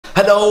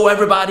Hello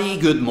everybody,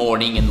 good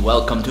morning and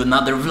welcome to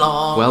another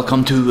vlog.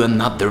 Welcome to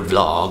another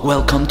vlog.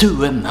 Welcome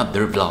to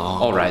another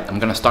vlog. Alright, I'm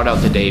gonna start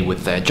out the day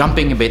with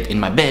jumping a bit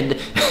in my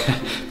bed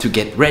to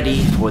get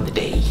ready for the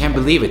day. Can't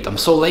believe it, I'm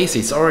so lazy.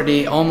 It's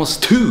already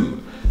almost 2.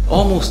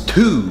 Almost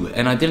 2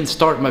 and I didn't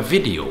start my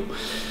video.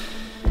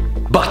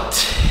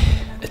 But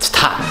it's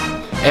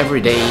time.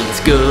 Every day is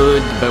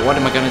good, but what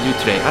am I gonna do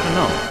today? I don't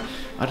know.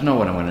 I don't know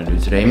what I'm gonna do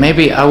today.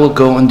 Maybe I will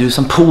go and do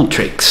some pool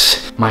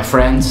tricks. My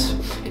friends,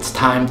 it's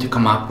time to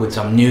come up with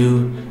some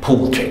new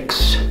pool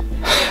tricks.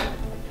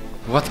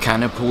 What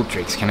kind of pool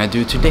tricks can I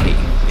do today?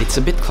 It's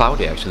a bit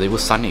cloudy actually. It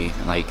was sunny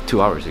like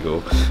 2 hours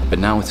ago, but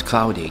now it's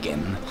cloudy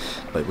again.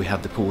 But we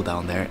have the pool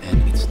down there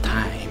and it's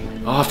time.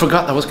 Oh, I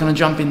forgot I was gonna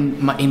jump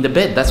in the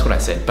bed. That's what I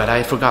said, but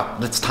I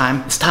forgot. It's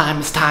time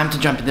to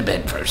jump in the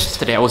bed first.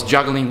 Today I was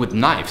juggling with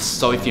knives,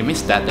 so if you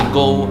missed that, then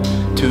go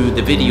to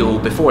the video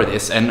before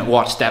this and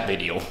watch that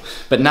video.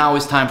 But now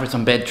it's time for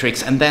some bed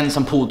tricks and then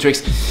some pool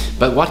tricks.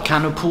 But what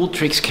kind of pool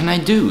tricks can I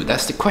do?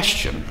 That's the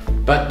question.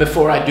 But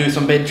before I do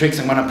some bed tricks,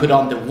 I'm gonna put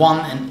on the one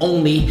and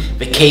only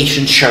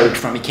vacation shirt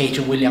from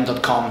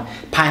vacationwilliam.com.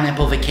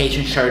 Pineapple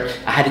vacation shirt.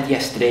 I had it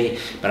yesterday,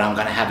 but I'm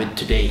gonna have it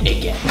today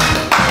again.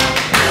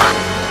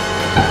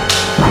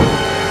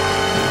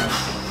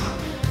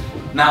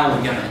 Now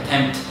we're gonna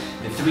attempt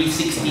the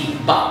 360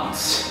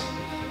 bounce.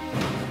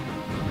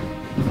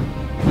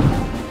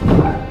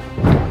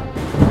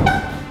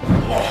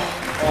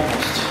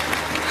 Almost.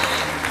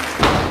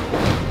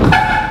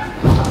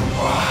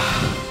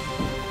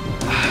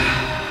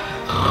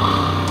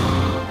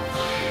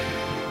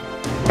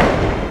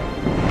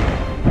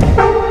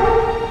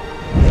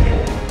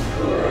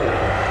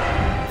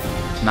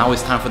 Now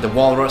it's time for the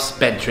walrus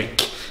bed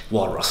trick.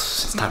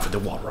 Walrus. It's time for the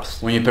walrus.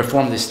 When you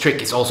perform this trick,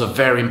 it's also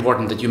very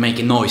important that you make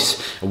a noise,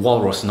 a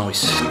walrus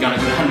noise. We're gonna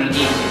do a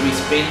 180-degree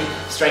spin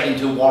straight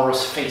into a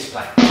walrus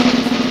faceplant.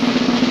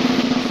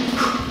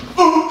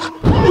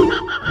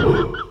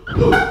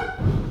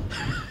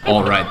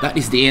 Alright, that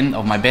is the end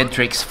of my bed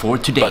tricks for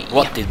today. But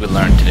what did we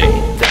learn today?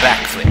 The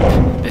backflip,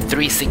 the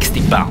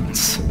 360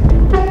 bounce,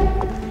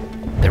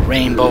 the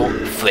rainbow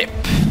flip,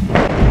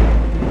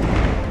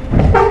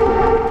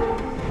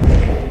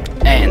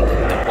 and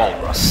the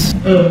walrus.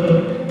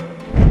 Hello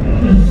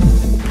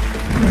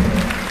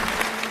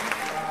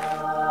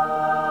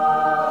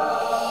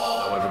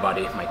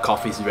everybody, my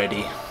coffee's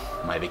ready,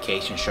 my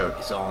vacation shirt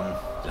is on,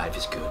 life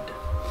is good.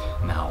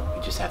 Now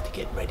we just have to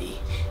get ready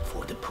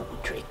for the pool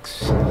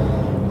tricks.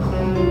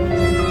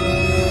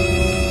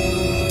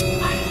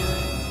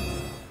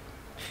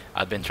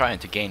 I've been trying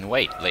to gain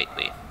weight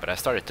lately, but I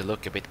started to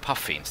look a bit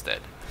puffy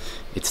instead.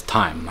 It's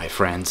time, my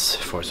friends,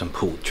 for some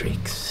pool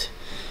tricks.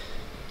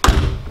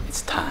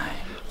 It's time.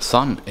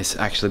 Sun is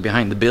actually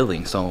behind the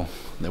building, so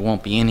there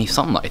won't be any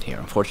sunlight here,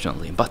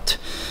 unfortunately. But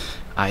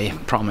I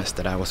promised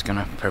that I was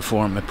gonna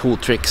perform a pool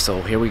trick,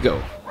 so here we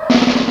go.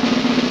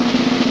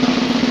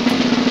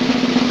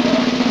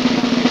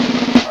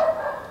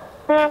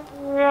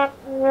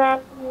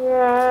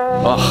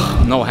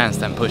 Oh, no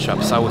handstand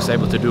push-ups. I was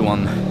able to do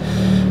one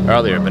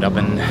earlier, but I've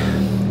been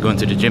going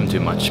to the gym too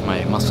much.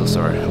 My muscles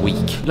are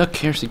weak. Look,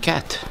 here's the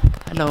cat.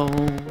 Hello.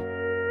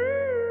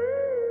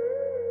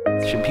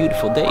 It's a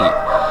beautiful day.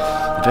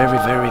 Very,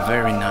 very,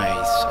 very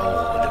nice.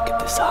 Oh, look at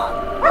the sun.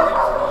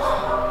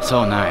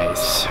 So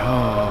nice.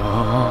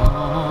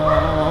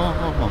 Oh,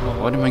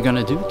 what am I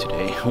gonna do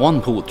today? One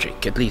pool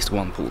trick, at least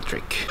one pool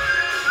trick.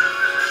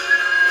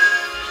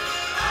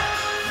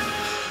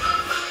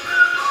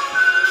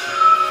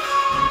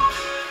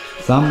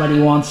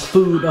 Somebody wants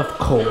food, of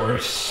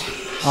course.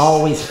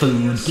 Always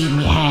food. Give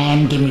me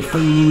ham, give me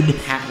food.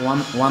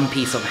 One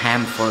piece of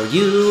ham for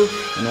you,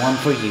 and one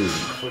for you.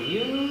 For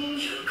you.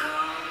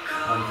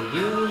 One for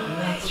you.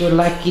 It's your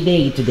lucky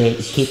day today,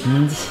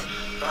 kittens.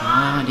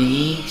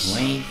 Body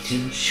way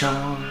too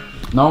short.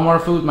 No more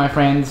food, my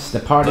friends. The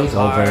party's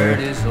over.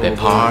 The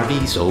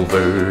party's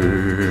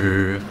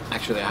over.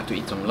 Actually, I have to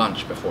eat some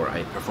lunch before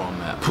I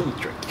perform a pool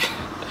trick.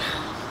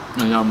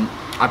 And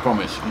I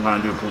promise I'm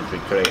gonna do a pool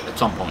trick today at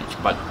some point,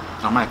 but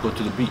I might go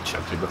to the beach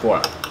actually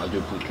before I do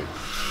a pool trick.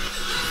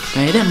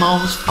 Make the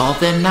most of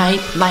the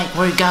night like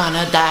we're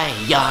gonna die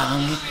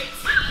young.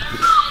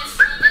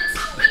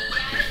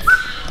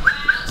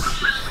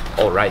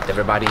 Alright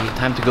everybody,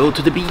 time to go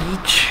to the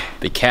beach.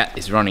 The cat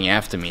is running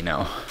after me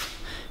now.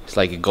 It's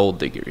like a gold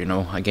digger, you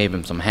know. I gave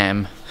him some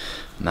ham.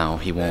 Now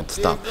he won't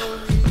stop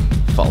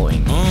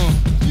following me.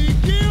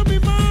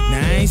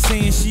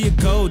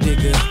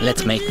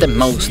 Let's make the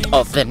most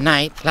of the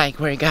night like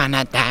we're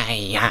gonna die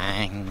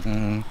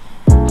young.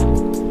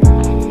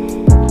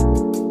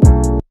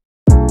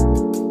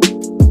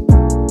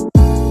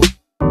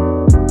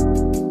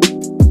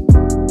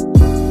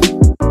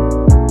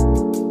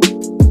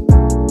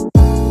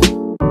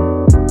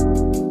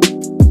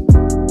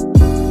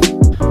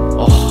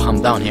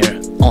 Down here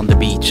on the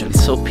beach and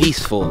it's so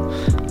peaceful.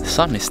 The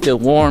sun is still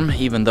warm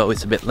even though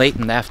it's a bit late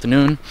in the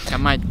afternoon. I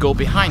might go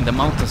behind the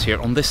mountains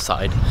here on this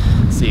side,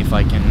 see if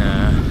I can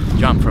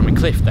jump from a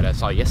cliff that I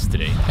saw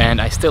yesterday.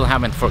 And I still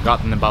haven't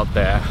forgotten about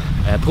the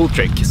pool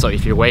trick. So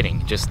if you're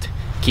waiting, just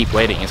keep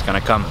waiting, it's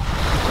gonna come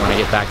when I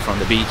get back from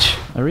the beach.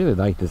 I really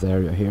like this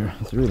area here,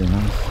 it's really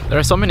nice. There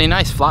are so many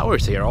nice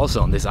flowers here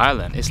also on this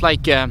island. It's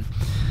like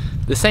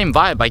the same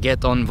vibe I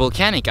get on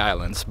volcanic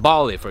islands,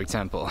 Bali for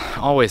example.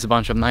 Always a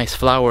bunch of nice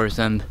flowers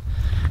and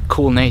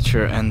cool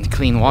nature and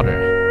clean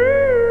water.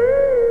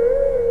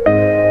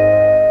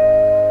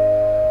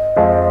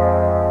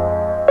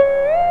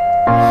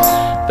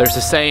 There's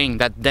a saying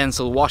that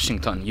Denzel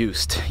Washington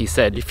used. He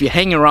said, if you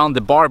hang around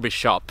the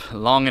barbershop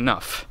long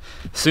enough,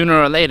 sooner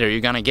or later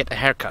you're gonna get a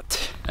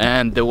haircut.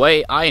 And the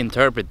way I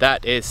interpret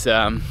that is,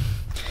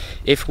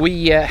 if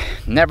we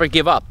never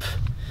give up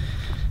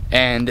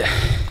and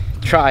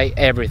try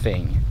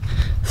everything,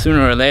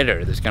 sooner or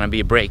later there's gonna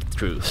be a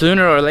breakthrough.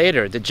 Sooner or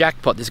later the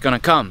jackpot is gonna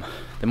come.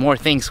 The more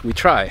things we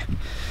try,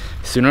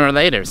 sooner or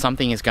later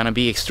something is gonna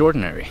be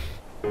extraordinary.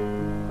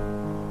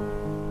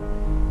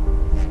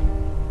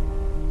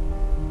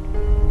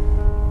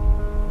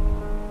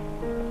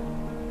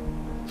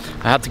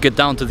 I have to get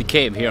down to the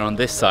cave here on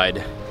this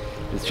side.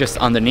 It's just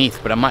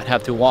underneath, but I might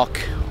have to walk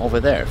over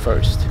there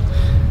first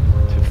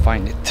to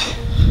find it.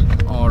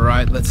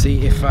 Alright, let's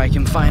see if I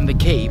can find the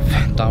cave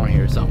down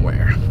here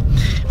somewhere.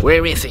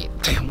 Where is it?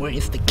 Where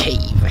is the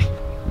cave?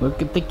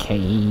 Look at the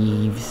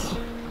caves.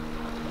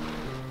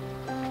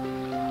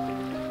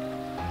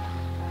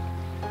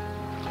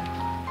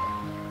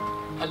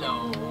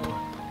 Hello.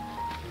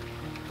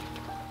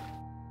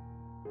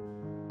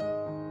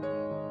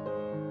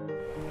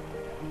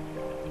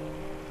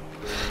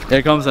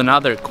 There comes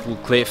another cool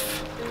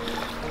cliff.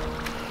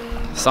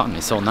 The sun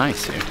is so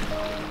nice here.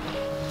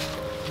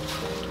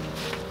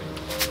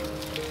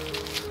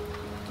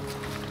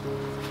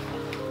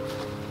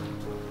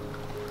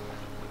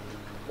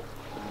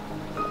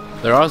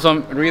 There are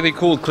some really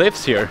cool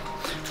cliffs here.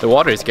 The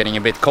water is getting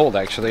a bit cold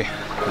actually.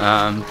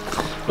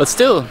 But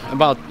still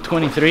about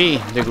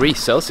 23 degrees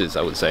Celsius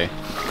I would say.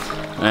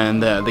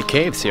 And the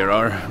caves here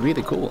are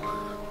really cool.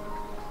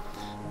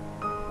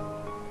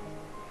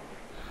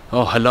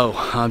 Oh, hello.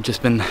 I've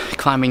just been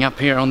climbing up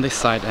here on this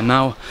side and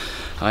now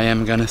I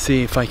am gonna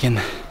see if I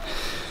can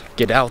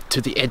get out to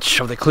the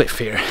edge of the cliff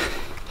here.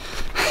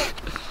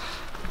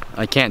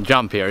 I can't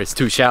jump here, it's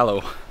too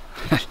shallow.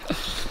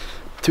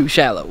 Too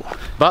shallow.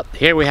 But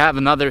here we have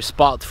another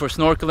spot for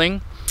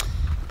snorkeling.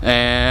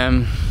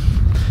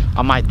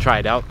 I might try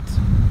it out.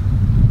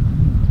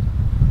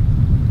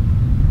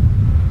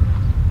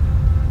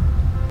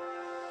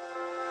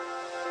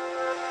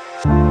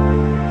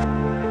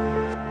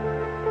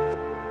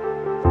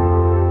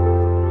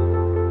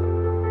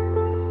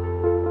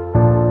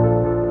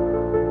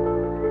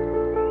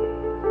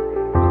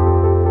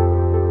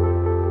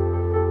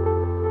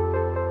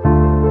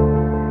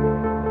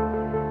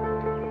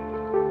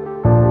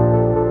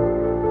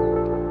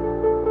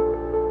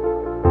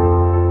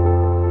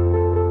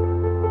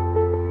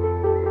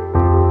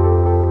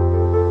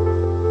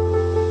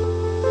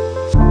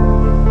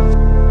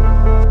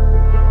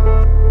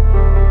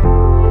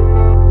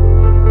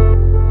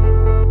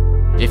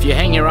 If you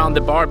hang around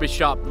the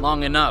barbershop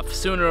long enough,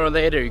 sooner or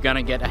later you're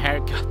gonna get a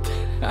haircut.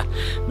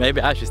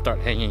 Maybe I should start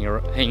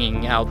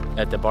hanging out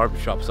at the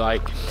barbershop so I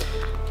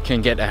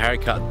can get a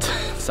haircut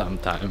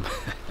sometime.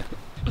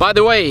 By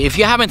the way, if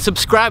you haven't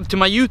subscribed to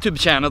my YouTube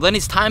channel, then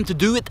it's time to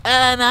do it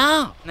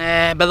now.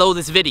 Below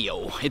this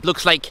video, it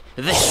looks like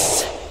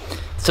this.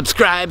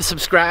 Subscribe,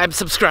 subscribe,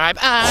 subscribe,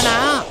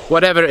 now.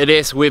 Whatever it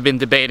is we've been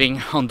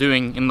debating on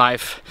doing in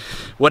life,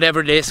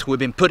 whatever it is we've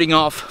been putting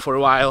off for a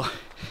while,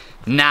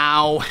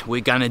 now we're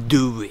gonna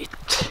do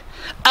it.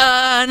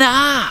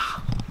 Now.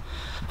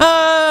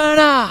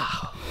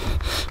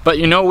 But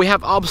you know, we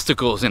have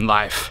obstacles in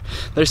life.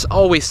 There's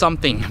always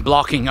something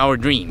blocking our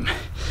dream.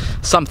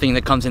 Something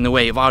that comes in the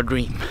way of our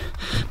dream.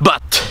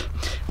 But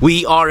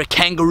we are a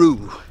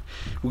kangaroo.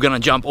 We're gonna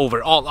jump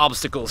over all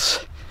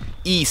obstacles.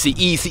 Easy,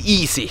 easy,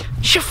 easy.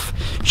 Shuff,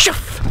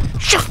 shuff,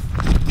 shuff,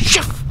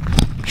 shuff,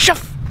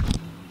 shuff.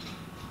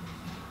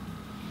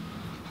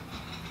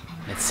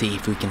 Let's see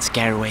if we can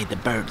scare away the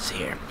birds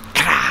here.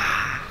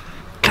 Kra,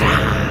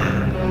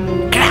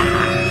 kra, kra,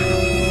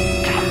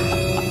 kra.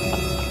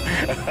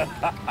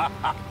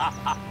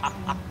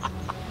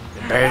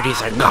 The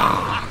birdies are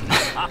gone.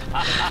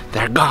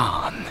 They're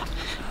gone.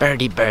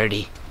 Birdie,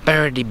 birdie,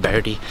 birdie,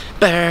 birdie,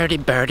 birdie,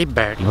 birdie,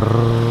 birdie.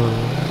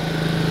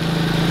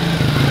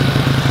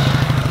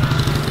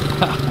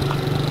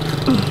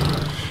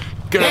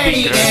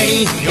 Gertie,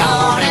 Gertie,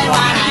 you're the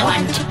one I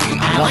want.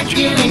 I want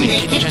you in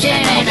the kitchen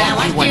and I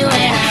want you and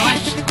I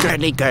want.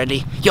 Gertie,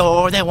 Gertie,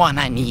 you're the one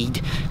I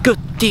need.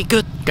 Goody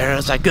good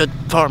girls are good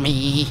for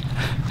me.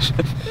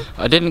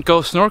 I didn't go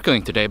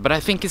snorkeling today, but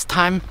I think it's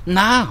time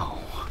now.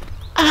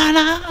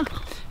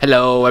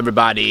 Hello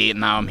everybody,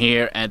 now I'm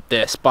here at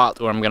the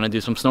spot where I'm gonna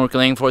do some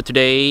snorkeling for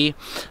today.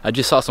 I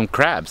just saw some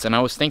crabs and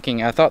I was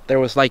thinking, I thought there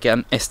was like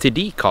an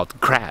STD called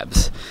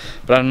crabs,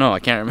 but I don't know, I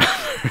can't remember.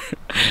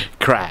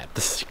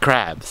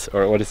 Crabs,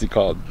 or what is it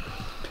called?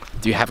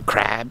 Do you have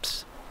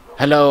crabs?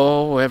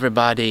 Hello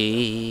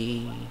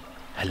everybody,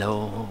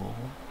 hello.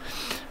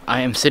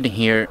 I am sitting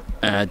here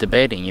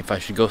debating if I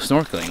should go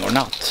snorkeling or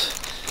not.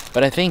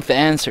 But I think the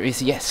answer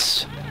is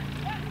yes.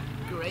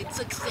 Great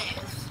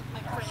success, my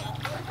friend.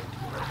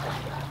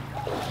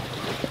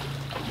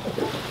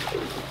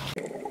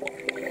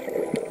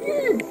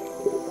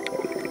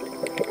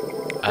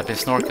 I've been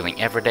snorkeling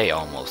every day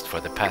almost for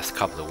the past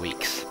couple of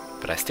weeks,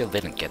 but I still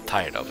didn't get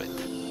tired of it.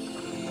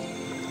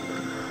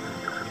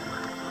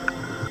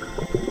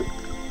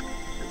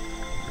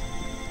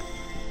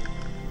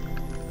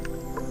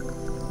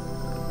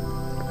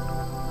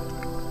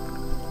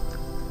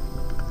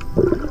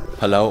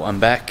 Hello, I'm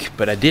back,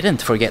 but I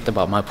didn't forget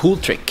about my pool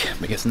trick,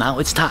 because now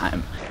it's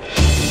time.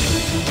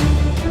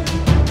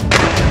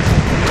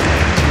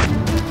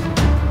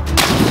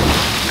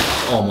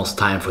 Almost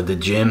time for the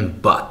gym,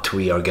 but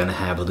we are gonna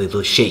have a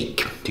little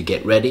shake to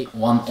get ready.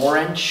 One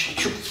orange,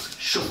 shoo,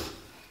 shoo.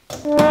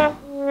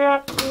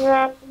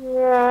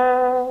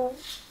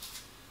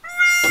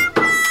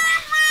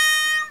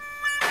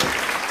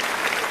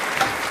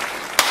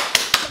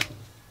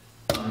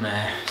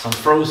 Some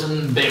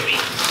frozen berries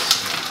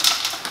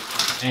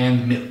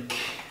and milk.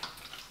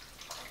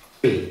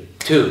 3,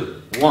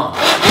 2, 1.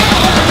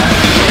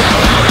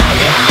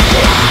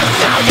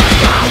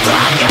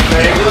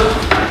 Very good.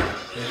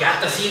 You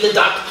got to see the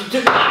doctor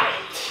tonight.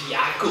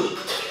 Yeah, good.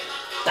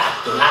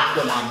 That's the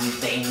one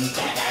thing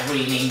that I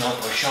really know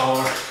for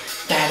sure.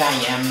 That I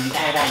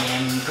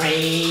am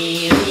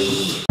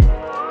crazy.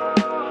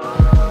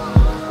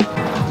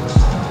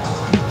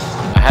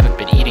 I haven't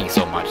been eating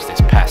so much this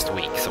past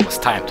week, so it's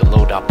time to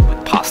load up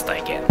with pasta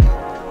again.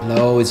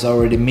 Hello, it's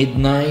already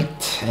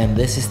midnight, and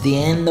this is the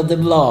end of the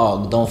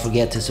vlog. Don't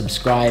forget to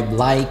subscribe,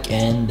 like,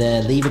 and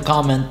leave a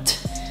comment.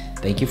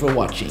 Thank you for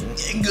watching,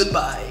 and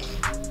goodbye.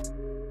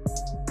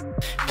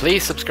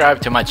 Please subscribe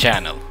to my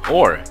channel,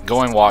 or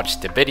go and watch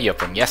the video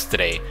from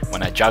yesterday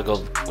when I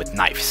juggled with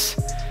knives.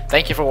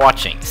 Thank you for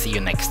watching, see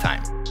you next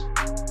time.